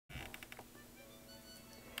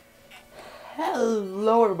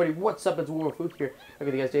Hello everybody, what's up? It's Wolver here. I'll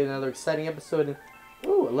give you guys another exciting episode. And,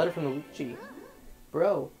 ooh, a letter from Luigi.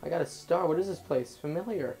 Bro, I got a star. What is this place?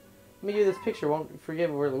 Familiar. Let me give you this picture. Won't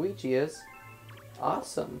forget where Luigi is.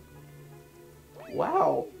 Awesome.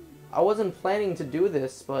 Wow. I wasn't planning to do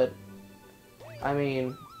this, but I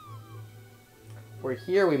mean, we're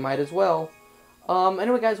here. We might as well.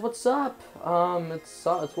 Anyway, guys, what's up?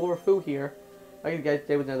 It's Wolver here. I'll give you guys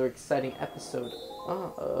today with another exciting episode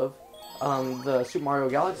of the Super Mario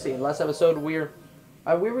Galaxy. In the last episode, we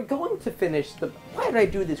were going to finish the... Why did I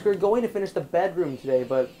do this? We were going to finish the bedroom today,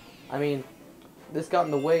 but, I mean, this got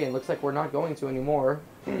in the way, and looks like we're not going to anymore.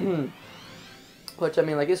 Which, I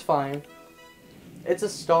mean, like, is fine. It's a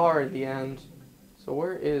star at the end. So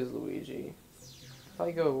where is Luigi? If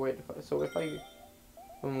I go... Wait, so if I...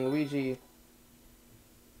 Luigi...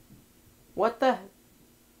 What the...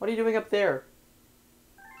 What are you doing up there?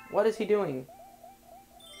 What is he doing?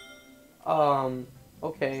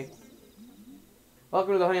 Okay.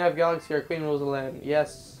 Welcome to the Honey Hive Galaxy, our queen rules the land.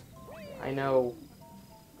 Yes, I know.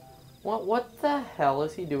 What the hell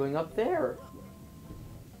is he doing up there?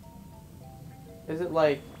 Is it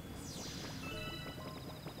like...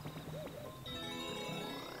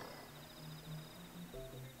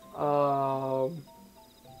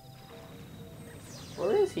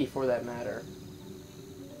 Where is he, for that matter?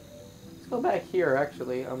 Let's go back here,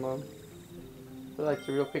 actually. I'd like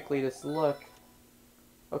to real quickly just look.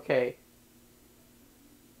 Okay.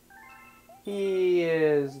 He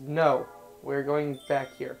is... No. We're going back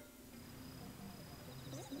here.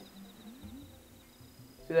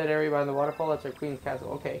 See that area behind the waterfall? That's our queen's castle.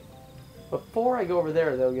 Okay. Before I go over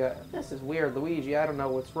there, though, yeah, this is weird, Luigi. I don't know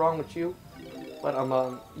what's wrong with you. But,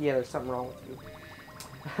 yeah, there's something wrong with you.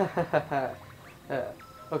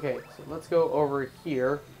 Okay, so let's go over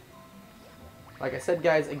here. Like I said,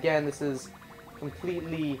 guys, again, this is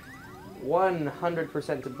completely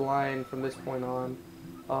 100% blind from this point on.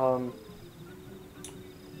 I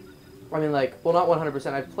mean, like, well, not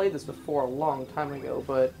 100%. I've played this before a long time ago,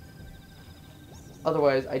 but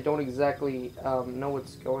otherwise, I don't exactly know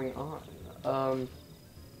what's going on.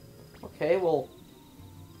 Okay, well,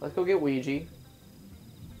 let's go get Ouija.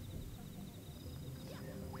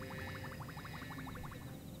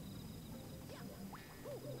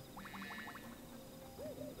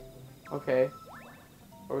 Okay.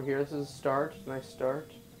 Over here, this is a start. Nice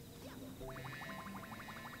start.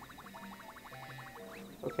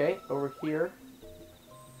 Okay, over here.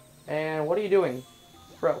 And what are you doing?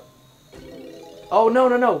 Bro. Oh, no,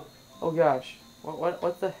 no, no! Oh, gosh.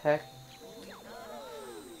 What the heck?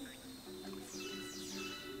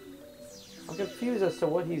 I'm confused as to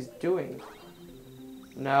what he's doing.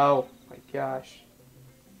 No. My gosh.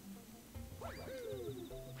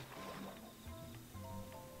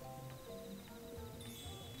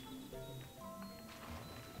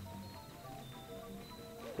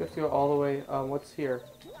 We have to go all the way. What's here?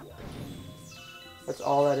 That's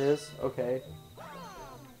all that is? Okay.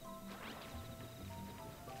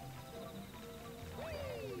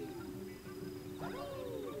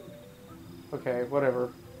 Okay,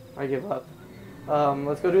 whatever. I give up.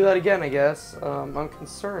 Let's go do that again, I guess. I'm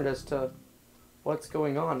concerned as to what's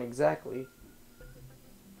going on exactly.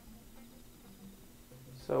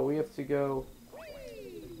 So we have to go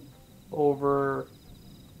over...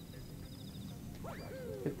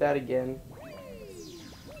 Hit that again.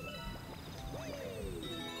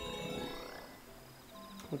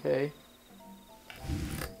 Okay.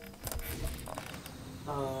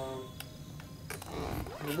 Will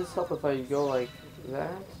this help if I go like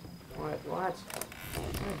that? What? God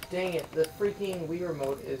dang it. The freaking Wii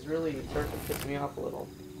remote is really starting to piss me off a little.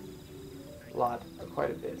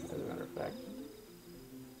 Quite a bit, as a matter of fact.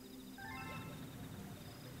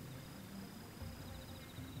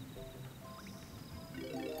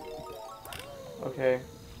 Okay.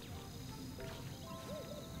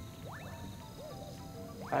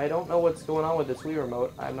 I don't know what's going on with this Wii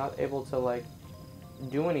remote. I'm not able to, like,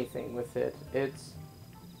 do anything with it. It's...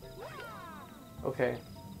 Okay.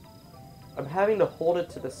 I'm having to hold it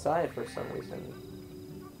to the side for some reason.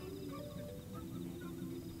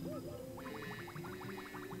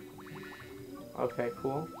 Okay,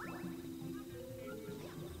 cool.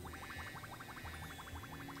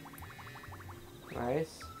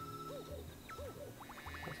 Nice.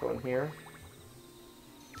 Let's go in here.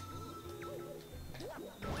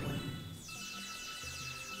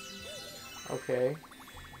 Okay.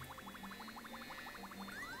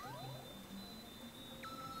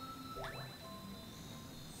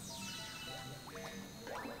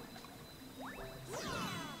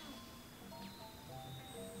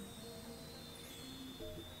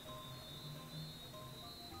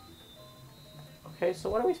 Okay,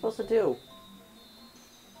 so what are we supposed to do?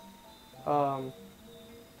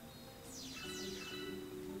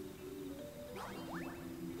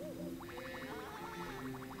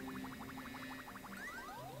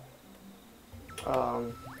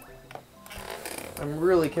 I'm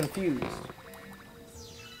really confused.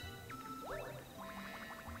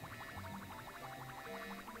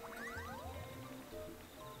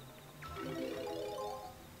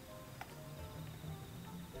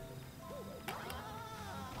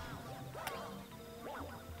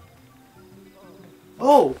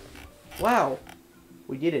 Oh! Wow!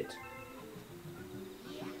 We did it.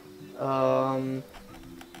 What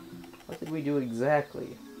did we do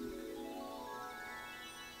exactly?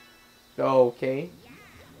 Okay.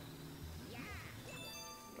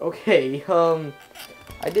 Okay,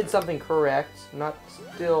 I did something correct.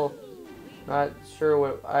 Still not sure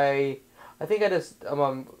what I think I just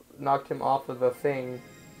knocked him off of the thing.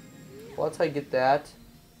 Once I get that,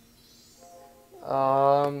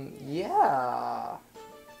 yeah.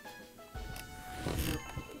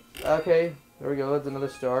 Okay, there we go. That's another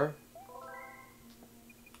star.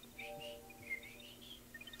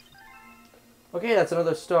 Okay, that's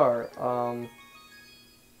another star.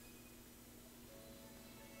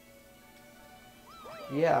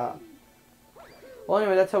 Yeah. Well,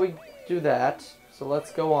 anyway, that's how we do that. So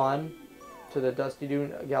let's go on to the Dusty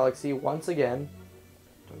Dune Galaxy once again.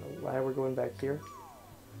 Don't know why we're going back here.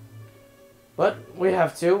 But we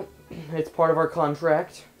have to. It's part of our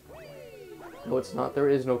contract. No, it's not. There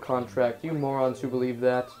is no contract. You morons who believe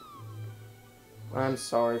that. I'm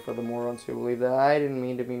sorry for the morons who believe that. I didn't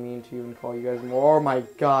mean to be mean to you and call you guys more. Oh my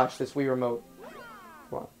gosh, this Wii remote.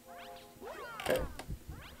 Come on. Okay.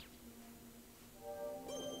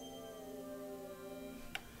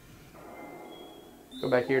 Go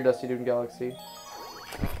back here, Dusty Dune Galaxy.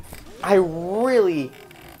 I really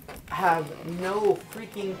have no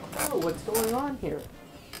freaking clue what's going on here.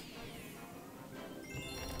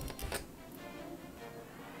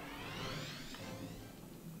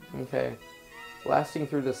 Okay. Blasting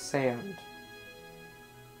through the sand.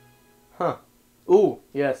 Huh. Ooh,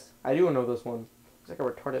 yes. I do know this one. Looks like a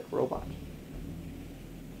retarded robot.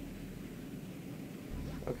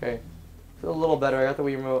 Okay. Feel a little better. I got the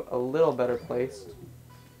Wii remote a little better placed.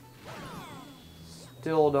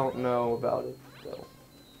 Still don't know about it, though.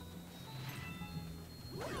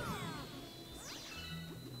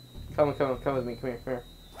 Come with me. Come here.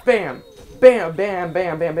 Bam! Bam, bam,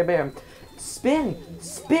 bam, bam, bam, bam. Spin!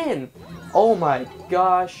 Spin! Oh my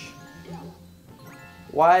gosh.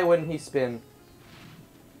 Why wouldn't he spin?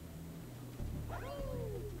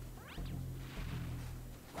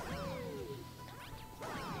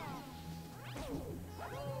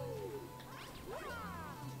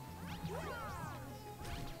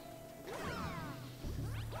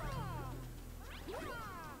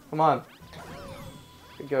 Come on.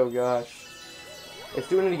 Go, gosh. It's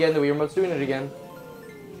doing it again. The Wii remote's doing it again.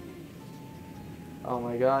 Oh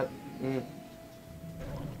my god.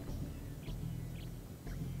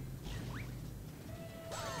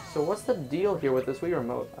 So what's the deal here with this Wii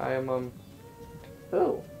remote? I am,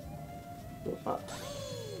 Oh.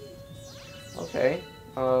 Okay.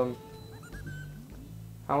 How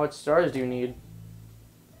much stars do you need?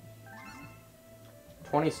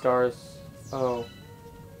 20 stars. Oh.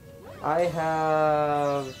 I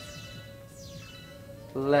have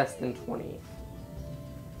less than 20.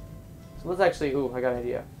 So let's actually, ooh, I got an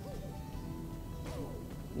idea.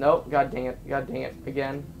 Nope, god dang it,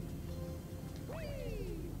 again.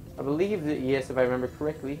 I believe that, yes, if I remember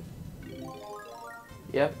correctly.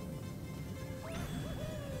 Yep.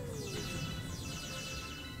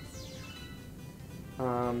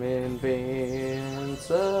 I'm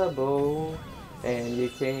invincible, and you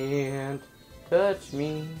can't touch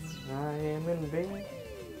me. I am invincible.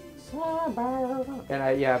 And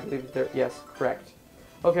I believe there, yes, correct.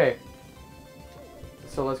 Okay.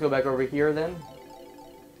 So let's go back over here then.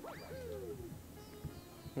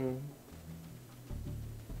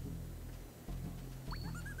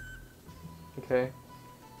 Okay.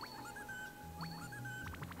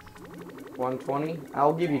 120?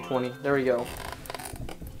 I'll give you 20. There we go.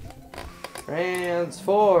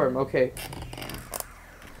 Transform! Okay.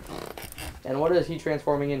 And what is he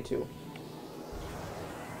transforming into?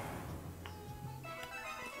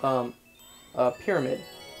 A pyramid.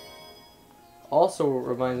 Also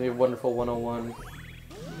reminds me of Wonderful 101.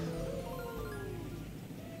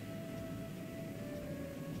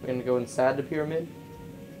 We're gonna go inside the pyramid,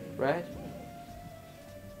 right?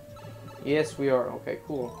 Yes, we are. Okay,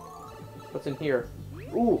 cool. What's in here?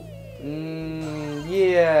 Ooh!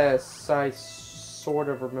 Yes, I sort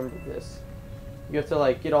of remember this. You have to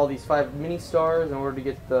like get all these 5 mini stars in order to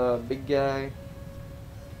get the big guy.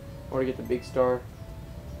 Or to get the big star.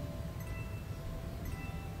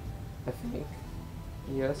 I think.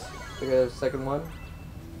 Yes. Okay, there's the second one.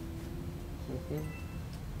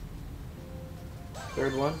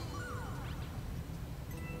 Third one.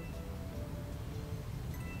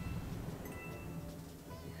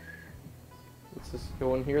 Let's just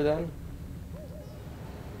go in here then.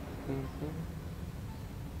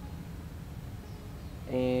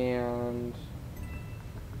 And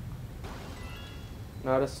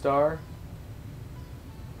not a star.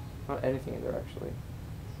 Not anything in there actually.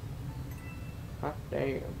 Hot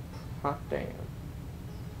damn. Hot damn.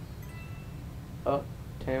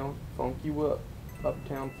 Uptown funk you up.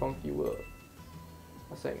 Uptown funk you up.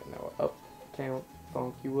 I sang it now. Uptown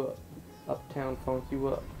funk you up. Uptown funk you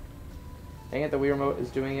up. Dang it, the Wii remote is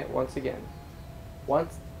doing it once again.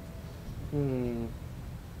 Once.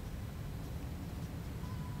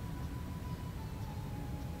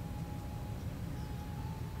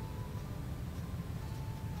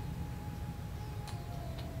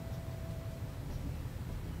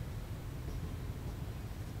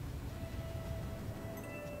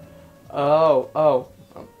 Oh.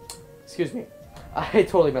 Excuse me. I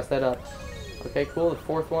totally messed that up. Okay, cool. The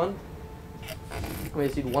fourth one. We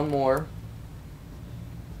just need one more.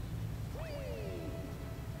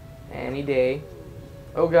 Any day.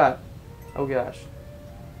 Oh god. Oh gosh.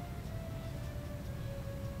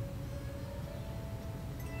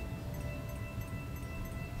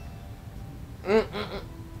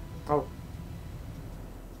 Oh.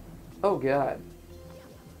 Oh god.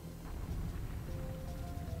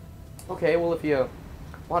 Okay, well if you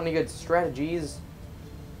want any good strategies,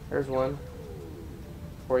 there's one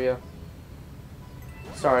for you.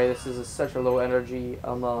 Sorry, this is such a low energy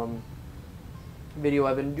video.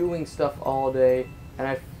 I've been doing stuff all day, and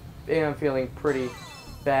I am feeling pretty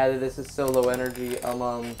bad that this is so low energy.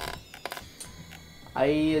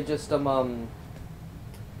 I just I don't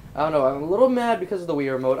know. I'm a little mad because of the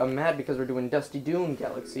Wii remote. I'm mad because we're doing Dusty Dune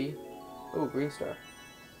Galaxy. Oh, green star.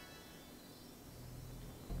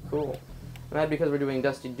 Cool. I'm mad because we're doing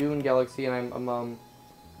Dusty Dune Galaxy, and I'm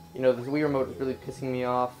you know, this Wii remote is really pissing me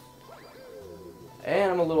off.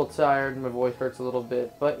 And I'm a little tired, my voice hurts a little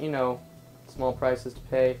bit, but you know, small prices to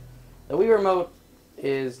pay. The Wii remote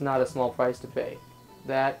is not a small price to pay.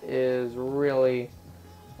 That is really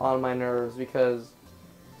on my nerves because,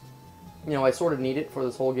 you know, I sort of need it for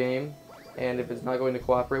this whole game, and if it's not going to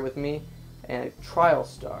cooperate with me, and a trial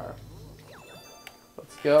star.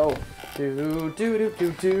 Let's go. We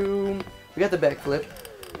got the backflip.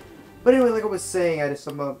 But anyway, like I was saying, I just,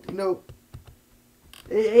 you know,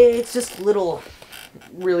 it's just little,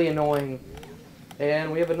 really annoying.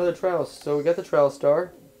 And we have another trial, so we got the trial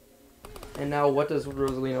star. And now what does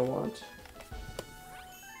Rosalina want?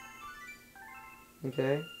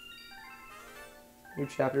 Okay. New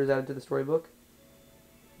chapters added to the storybook.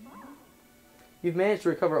 You've managed to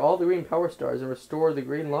recover all the green power stars and restore the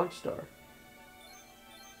green launch star.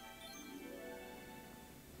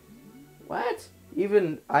 What?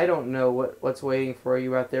 Even I don't know what's waiting for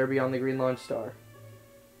you out there beyond the green launch star.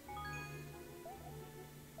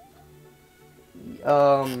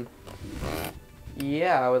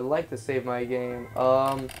 Yeah, I would like to save my game.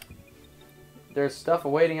 There's stuff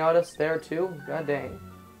awaiting out us there too? God dang.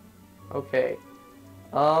 Okay.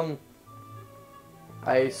 I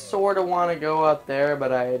sorta wanna go out there,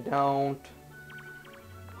 but I don't.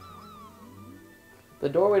 The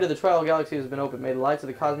doorway to the Trial Galaxy has been opened. May the lights of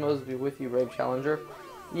the cosmos be with you, brave challenger.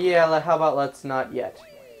 Yeah, how about let's not yet.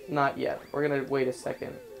 Not yet. We're gonna wait a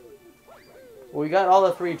second. Well, we got all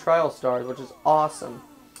the 3 trial stars, which is awesome.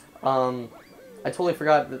 I totally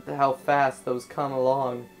forgot how fast those come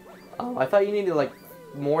along. I thought you needed, like,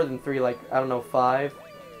 more than 3, like, I don't know, 5.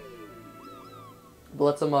 But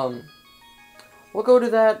let's, we'll go to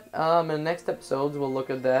that, in the next episodes. We'll look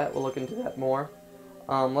at that. We'll look into that more.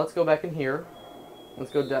 Let's go back in here. Let's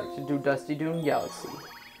go to do Dusty Dune Galaxy.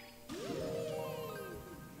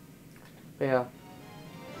 Yeah.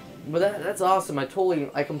 But that's awesome. I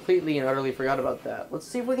completely and utterly forgot about that. Let's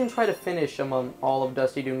see if we can try to finish all of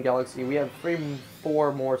Dusty Dune Galaxy. We have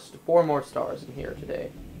 4 more stars in here today.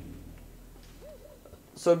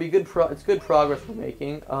 So it'd be good. It's good progress we're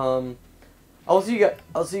making. I'll see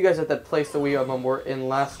you guys at that place that we were in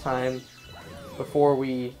last time, before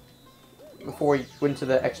we went to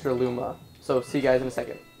the extra Luma. So see you guys in a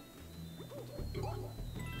second.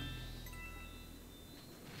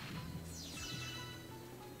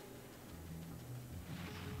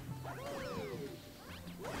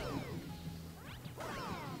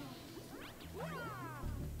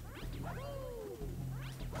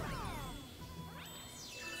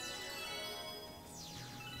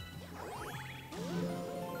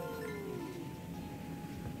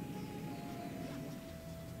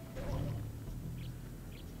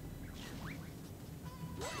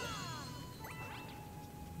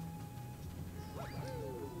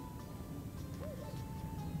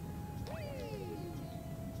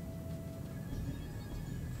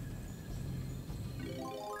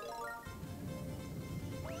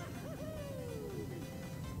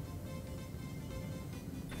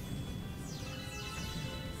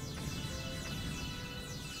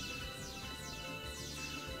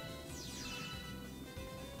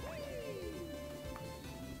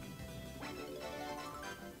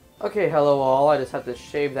 Okay, hello all. I just have to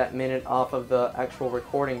shave that minute off of the actual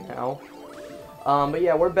recording now. But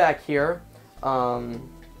yeah, we're back here,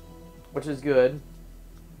 which is good.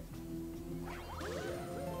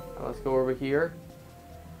 Let's go over here.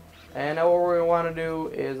 And now what we want to do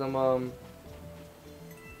is what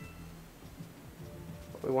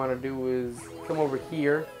we want to do is come over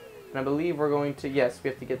here, and I believe we're going to, yes,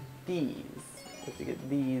 we have to get these. We have to get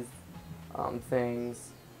these things.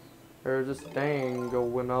 There's this thing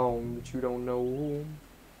going on that you don't know.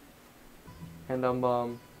 And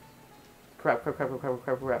crap. 2.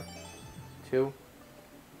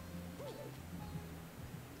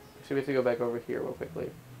 Actually, we have to go back over here real quickly.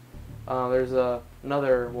 There's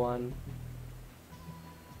another one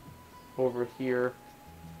over here.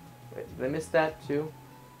 Wait, did I miss that too?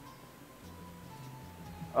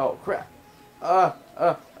 Oh crap!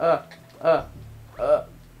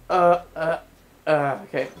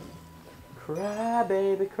 Okay. Cry,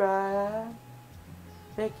 baby, cry.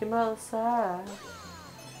 Make your mother sigh.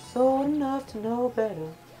 So enough to know better.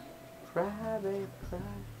 Cry, baby, cry.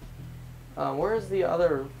 Where's the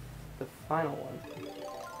final one?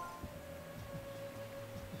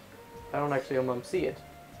 I don't actually see it.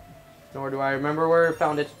 Nor do I remember where I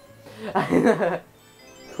found it.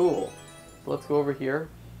 Cool. So let's go over here.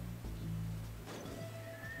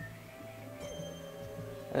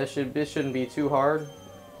 This shouldn't be too hard.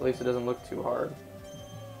 At least it doesn't look too hard.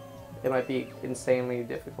 It might be insanely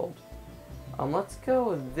difficult. Let's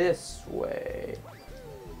go this way.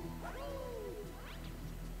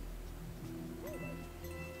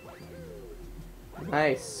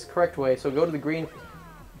 Nice, correct way. So go to the green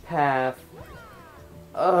path.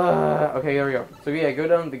 Okay, there we go. So yeah, go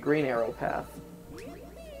down the green arrow path.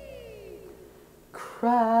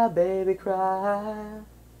 Cry, baby, cry.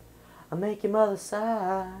 I'll make your mother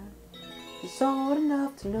sigh. It's old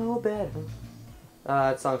enough to know better.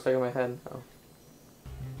 That song's stuck in my head. Oh.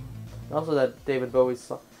 And also that David Bowie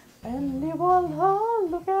song. And you will all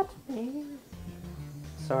look at me.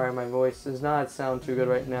 Sorry, my voice does not sound too good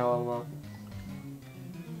right now.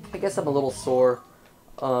 I guess I'm a little sore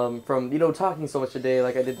from, you know, talking so much today,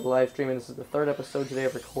 like I did the live stream, and this is the 3rd episode today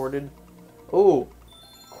I've recorded. Oh,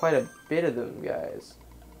 quite a bit of them, guys.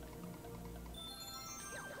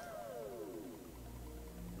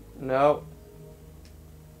 No.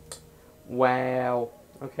 Wow.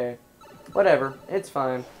 Okay. Whatever. It's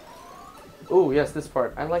fine. Ooh, yes, this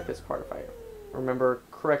part. I like this part if I remember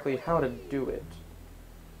correctly how to do it.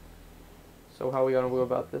 So how are we going to go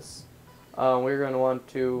about this? We're going to want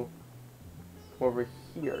to go over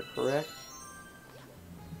here, correct?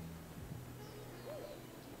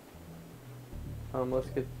 Let's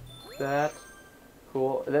get that.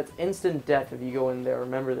 Cool. That's instant death if you go in there.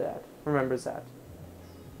 Remember that. Remembers that.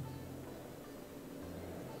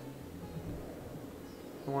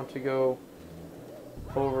 I want to go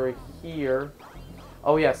over here.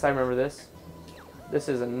 Oh yes, I remember this. This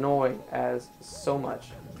is annoying as so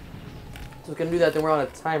much. So we're gonna do that, then we're on a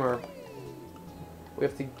timer. We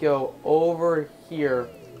have to go over here,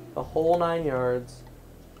 the whole 9 yards.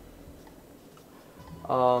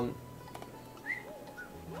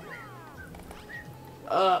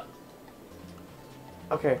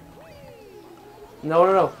 Okay.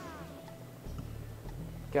 No.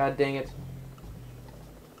 God dang it.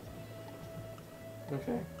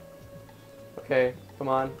 Okay, come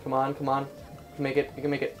on. You can make it,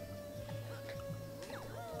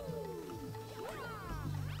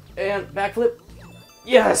 And backflip.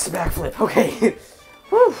 Yes, backflip. Okay.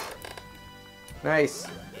 Whew. Nice.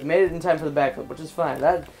 You made it in time for the backflip, which is fine.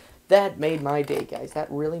 That made my day, guys. That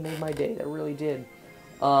really made my day. That really did.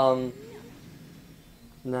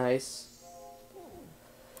 Nice.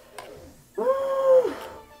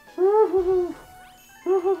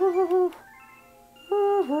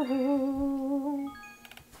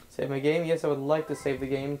 Save my game? Yes, I would like to save the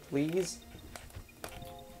game, please.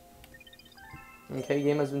 Okay,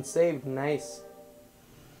 game has been saved. Nice.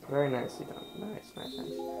 Very nicely done. Nice.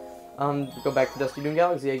 Go back to Dusty Dune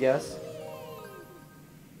Galaxy, I guess.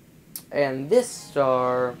 And this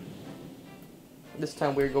star... This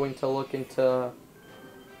time we're going to look into...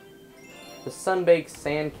 the Sunbaked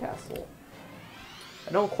Sandcastle.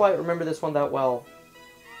 I don't quite remember this one that well.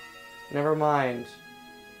 Never mind.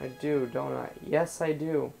 I do, don't I? Yes, I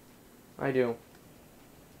do. I do.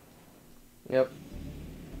 Yep.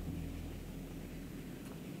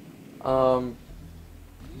 So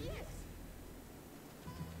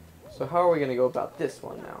how are we gonna go about this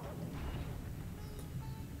one now?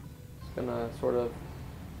 Just gonna sort of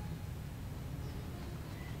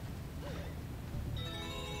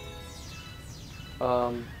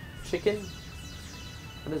chicken?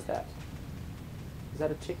 What is that? Is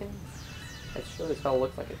that a chicken? It sure as hell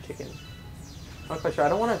looks like a chicken. I'm not quite sure. I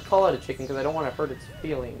don't want to call it a chicken because I don't want to hurt its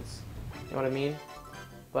feelings. You know what I mean?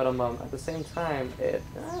 But at the same time, it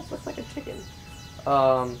looks like a chicken.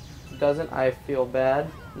 Doesn't I feel bad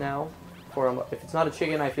now? For if it's not a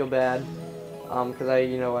chicken, I feel bad. Because I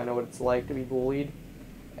know what it's like to be bullied,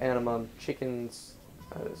 and chickens,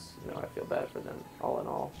 I feel bad for them. All in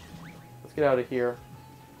all, let's get out of here.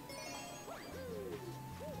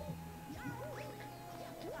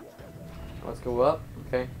 Let's go up.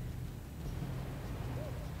 Okay.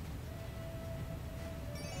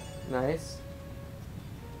 Nice.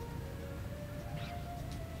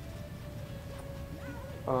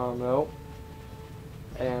 No.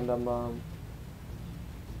 And how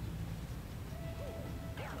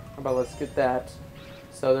about let's get that.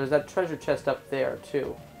 So there's that treasure chest up there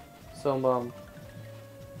too. So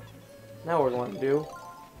now what we're going to do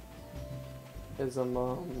is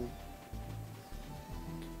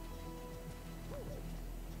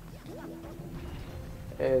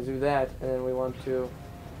do that, and then we want to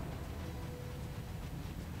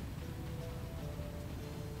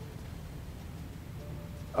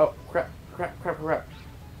oh crap.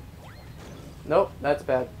 Nope, that's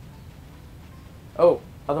bad. Oh,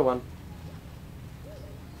 other one.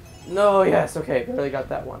 No, yes, okay, barely got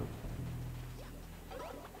that one.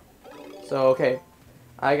 So, okay,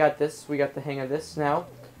 I got this. We got the hang of this now.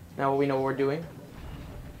 Now we know what we're doing.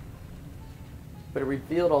 But it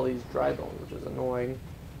revealed all these dry bones, which is annoying.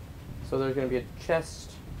 So there's going to be a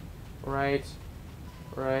chest. Right.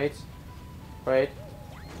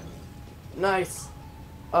 Nice!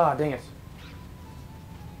 Ah, dang it.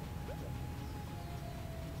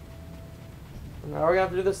 Now we're gonna have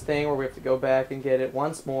to do this thing where we have to go back and get it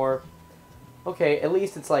once more. Okay, at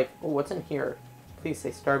least it's like, oh, what's in here? Please say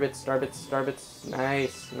starbits.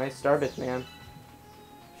 Nice starbits, man.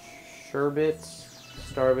 Sherbets,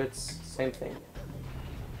 starbits, same thing.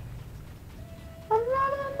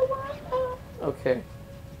 Okay,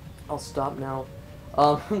 I'll stop now.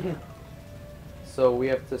 So we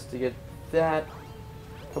have just to get that.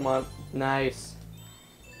 Come on, nice.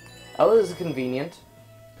 Oh, this is convenient.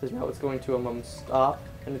 Because now it's going to stop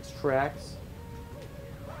in its tracks.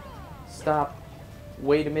 Stop.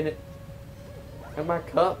 Wait a minute. And my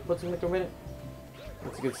cup. What's in a minute?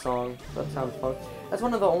 That's a good song. Uptown Funk. That's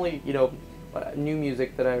one of the only, new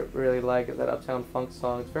music that I really like is that Uptown Funk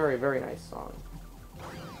song. It's a very, very nice song.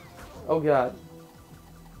 Oh god.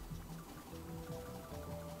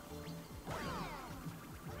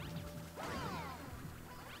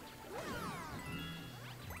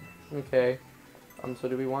 Okay. So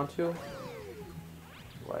do we want to?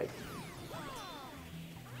 Like...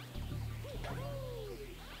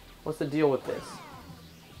 What's the deal with this?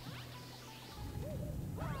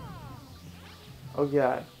 Oh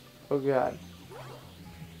god. Oh god.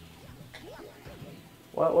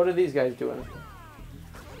 What are these guys doing?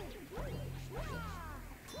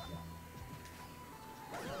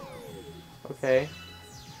 Okay.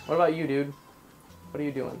 What about you, dude? What are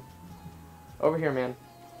you doing? Over here, man.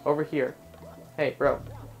 Over here. Hey, bro.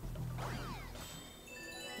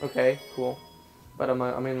 Okay, cool. But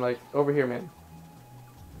I mean, like, over here, man.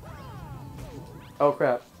 Oh,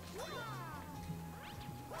 crap.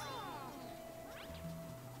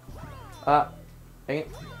 Dang it.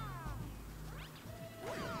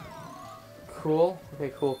 Cool.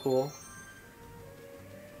 Okay, cool.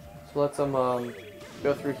 So let's,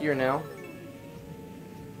 go through here now.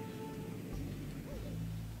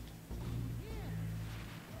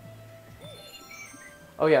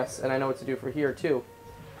 Oh yes, and I know what to do for here too.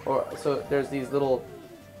 So there's these little,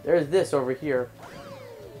 there's this over here.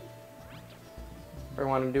 What we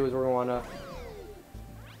want to do is we're going to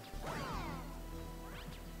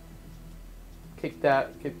kick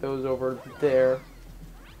those over there.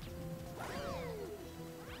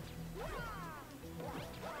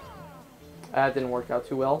 That didn't work out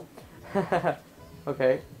too well.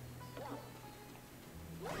 Okay.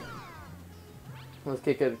 Let's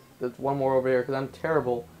kick it. There's one more over here because I'm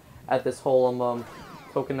terrible at this whole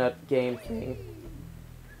coconut game thing.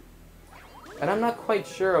 And I'm not quite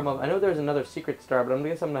sure. I know there's another secret star, but I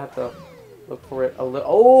guess I'm gonna have to look for it a little.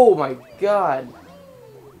 Oh my god,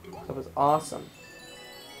 that was awesome.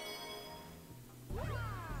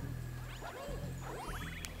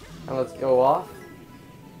 And let's go off.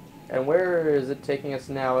 And where is it taking us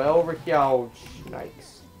now? Over here. Oh,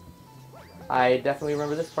 yikes. I definitely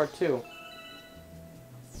remember this part too.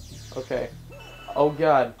 Okay. Oh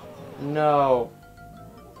god. No.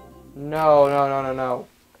 No.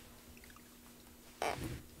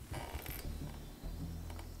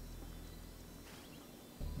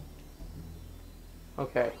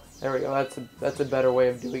 Okay. There we go. That's a better way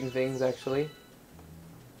of doing things, actually.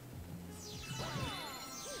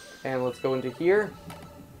 And let's go into here.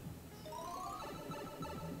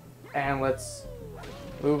 And let's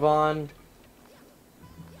move on.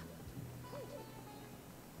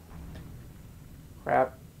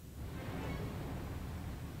 Crap.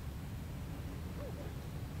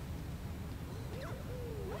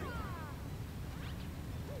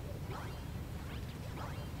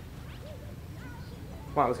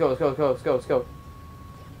 Come on, let's go, let's go, let's go, let's go, let's go.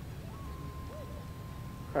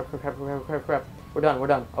 Crap, crap, crap, crap, crap, crap. We're done, we're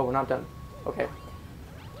done. Oh, we're not done. Okay.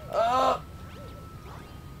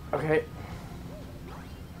 Okay.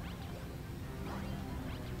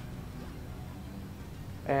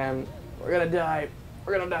 And we're gonna die.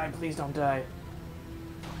 We're gonna die. Please don't die.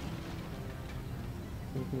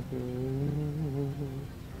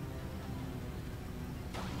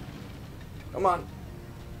 Come on.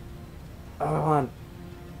 Oh, come on.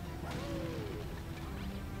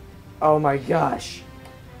 Oh my gosh.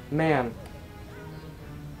 Man.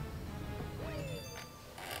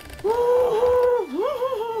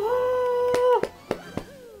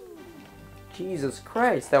 Jesus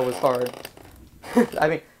Christ, that was hard. I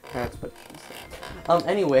mean, that's what she said.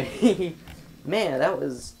 Anyway, man, that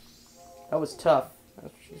was tough.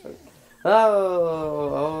 That's what she said.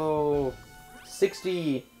 Oh,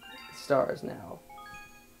 60 stars now.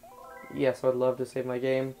 Yes, I'd love to save my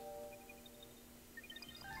game.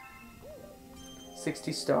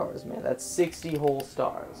 60 stars, man. That's 60 whole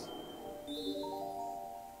stars.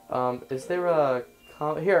 Is there a...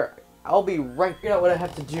 Here, I'll be right... Figure out what I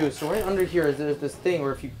have to do. So right under here is there's this thing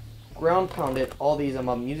where if you ground pound it, all these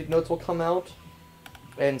music notes will come out.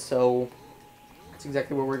 And so, that's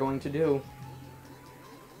exactly what we're going to do.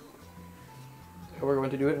 We're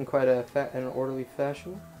going to do it in quite an orderly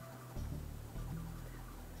fashion.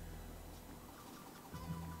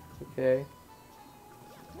 Okay.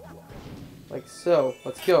 Like so.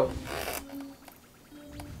 Let's go.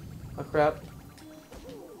 Oh crap.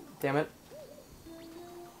 Damn it.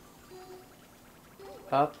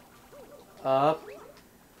 Up. Up.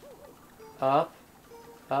 Up.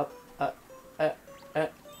 Up.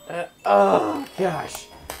 Oh gosh.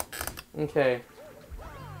 Okay.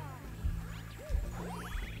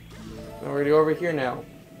 Now we're gonna go over here now.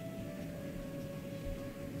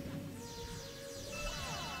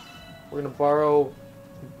 We're gonna borrow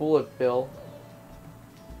Bullet Bill.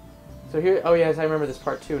 So here, oh yes, I remember this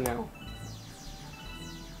part too now.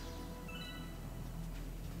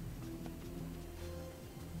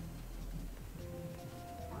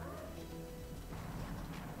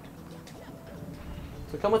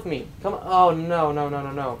 So come with me. Come. Oh no, no, no,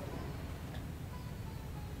 no, no.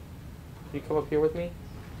 Can you come up here with me?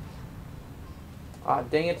 Ah,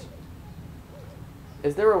 dang it.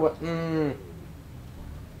 Is there a way?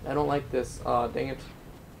 I don't like this. Ah, dang it.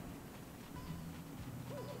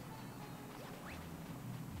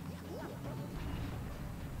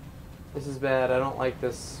 This is bad. I don't like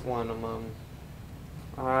this one.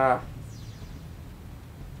 Oh,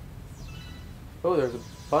 there's a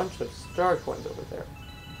bunch of star coins over there.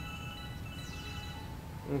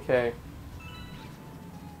 Okay.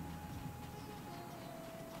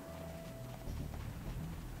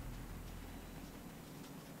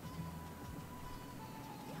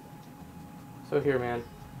 So here, man.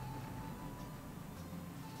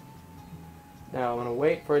 Now I'm gonna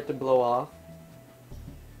wait for it to blow off.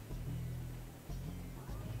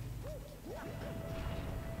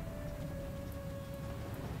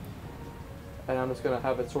 And I'm just gonna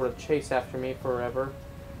have it sort of chase after me forever.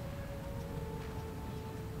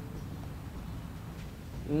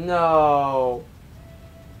 No!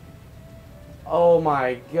 Oh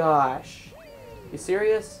my gosh. You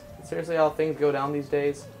serious? Seriously how things go down these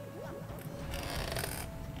days?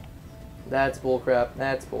 That's bullcrap.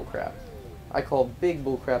 That's bullcrap. I call big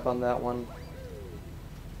bullcrap on that one.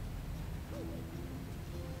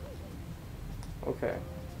 Okay.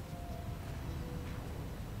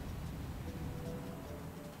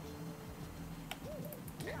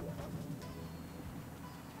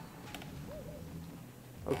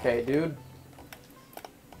 Okay, dude.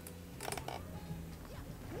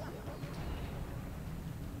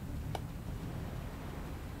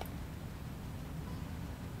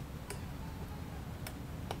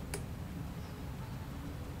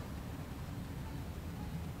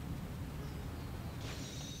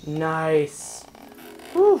 Nice.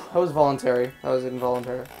 Whew, that was voluntary. That was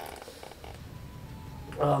involuntary.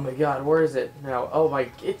 Oh my god, where is it now? Oh my,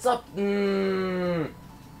 it's up.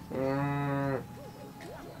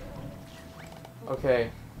 Okay.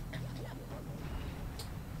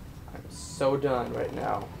 I'm so done right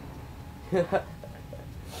now.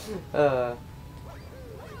 I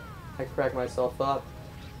crack myself up.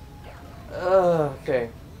 Okay.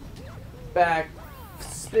 Back.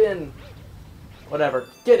 Spin. Whatever.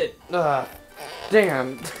 Get it.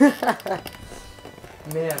 Damn.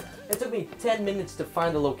 Man, it took me 10 minutes to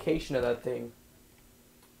find the location of that thing.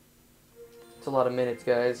 It's a lot of minutes,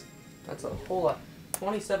 guys. That's a whole lot.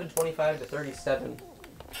 27, 25 to 37.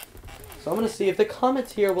 So I'm going to see if the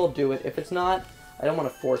comments here will do it. If it's not, I don't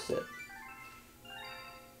want to force it.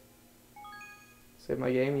 Save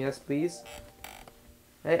my game, yes please.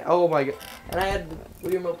 Hey, oh my god. And I had the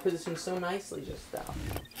Wii remote positioned so nicely just now.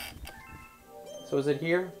 So is it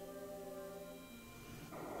here?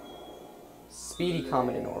 Speedy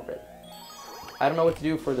comet in orbit. I don't know what to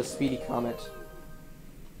do for the speedy comet.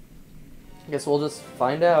 I guess we'll just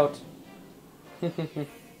find out.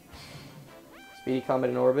 Speedy comet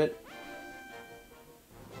in orbit.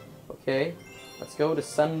 Okay, let's go to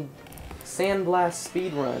Sandblast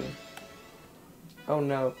Speedrun. Oh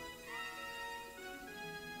no.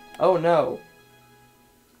 Oh no.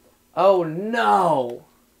 Oh no!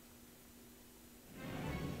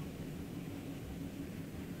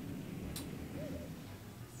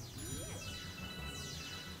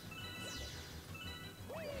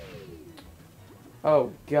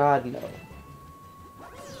 Oh god, no.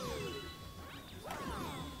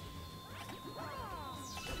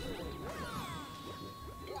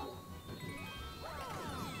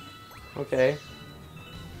 Okay.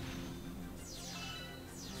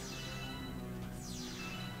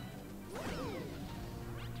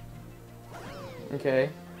 Okay.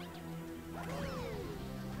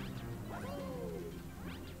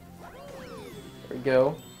 There we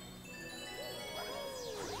go.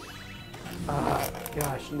 Ah,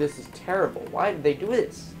 gosh, this is terrible. Why did they do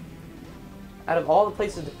this? Out of all the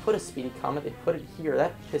places to put a speedy comet, they put it here.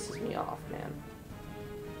 That pisses me off, man.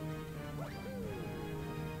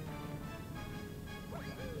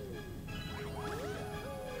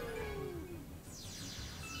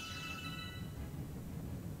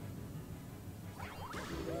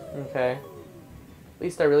 Okay. At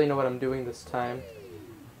least I really know what I'm doing this time.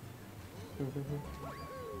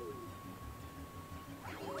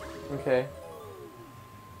 Okay.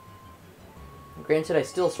 Granted, I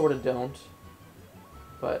still sort of don't.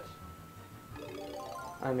 But,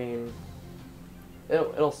 I mean,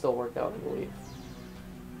 it'll still work out, I believe.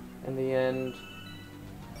 In the end.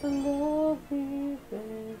 Oh,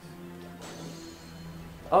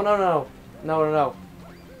 no. No.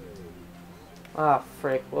 Ah,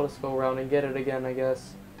 frick. We'll just go around and get it again, I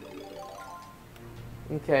guess.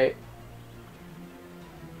 Okay.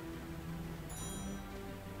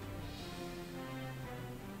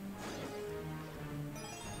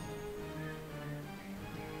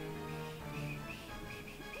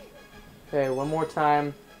 Okay, one more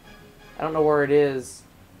time. I don't know where it is.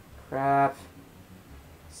 Crap.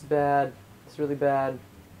 It's bad. It's really bad.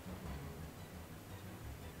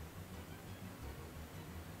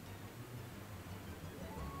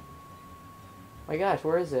 My gosh,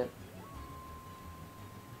 where is it?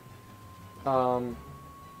 Oh,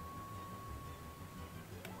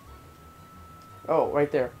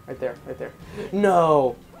 right there.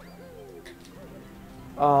 No!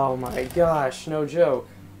 Oh my gosh, no joke.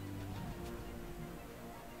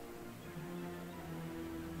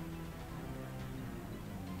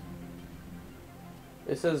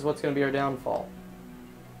 This is what's gonna be our downfall.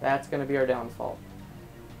 That's gonna be our downfall.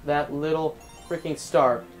 That little freaking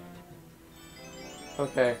star.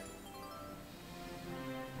 Okay.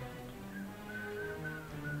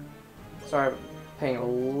 Sorry, I'm paying a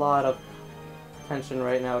lot of attention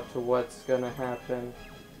right now to what's gonna happen.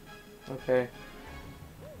 Okay.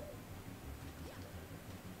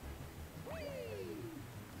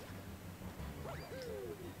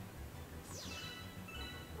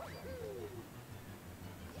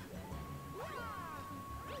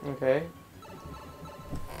 Okay.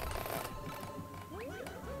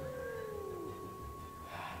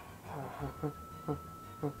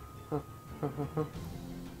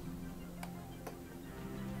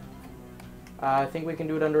 I think we can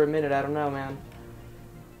do it under a minute. I don't know, man.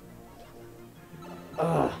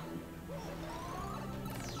 Ugh.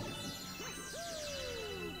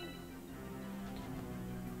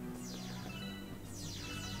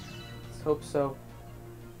 Let's hope so.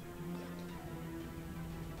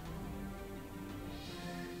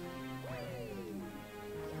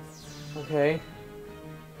 Okay.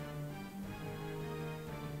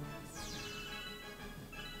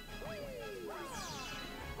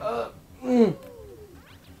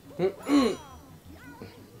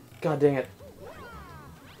 God dang it.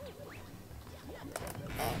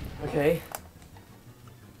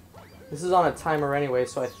 This is on a timer anyway,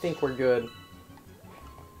 so I think we're good.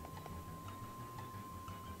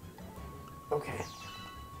 Okay.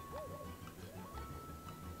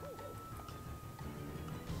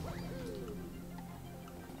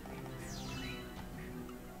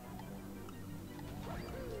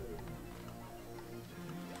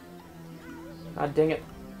 Ah, dang it.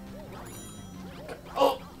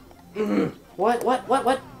 Oh! What?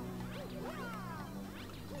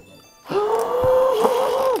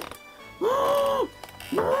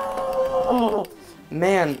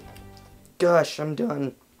 Man. Gosh, I'm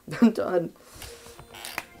done. I'm done.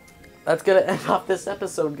 That's gonna end off this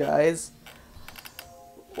episode, guys.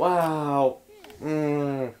 Wow.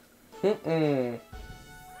 Man.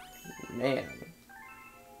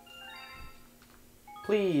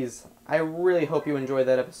 Please, I really hope you enjoyed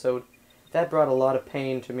that episode. That brought a lot of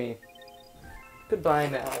pain to me. Goodbye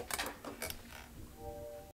now.